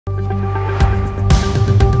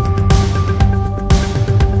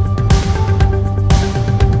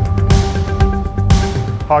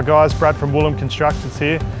Hi guys, Brad from Woolham Constructions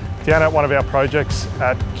here, down at one of our projects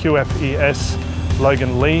at QFES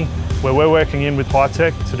Logan Lee, where we're working in with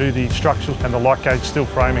Hi-Tech to do the structural and the light gauge steel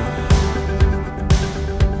framing.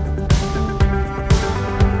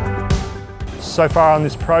 So far on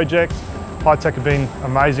this project, Hi-Tech have been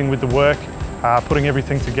amazing with the work, putting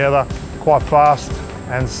everything together quite fast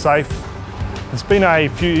and safe. There's been a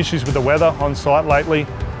few issues with the weather on site lately.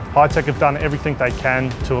 Hi-Tech have done everything they can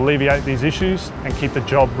to alleviate these issues and keep the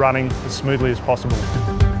job running as smoothly as possible.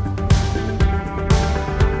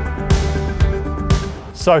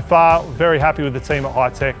 So far, very happy with the team at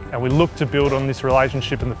Hi-Tech, and we look to build on this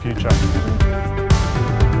relationship in the future.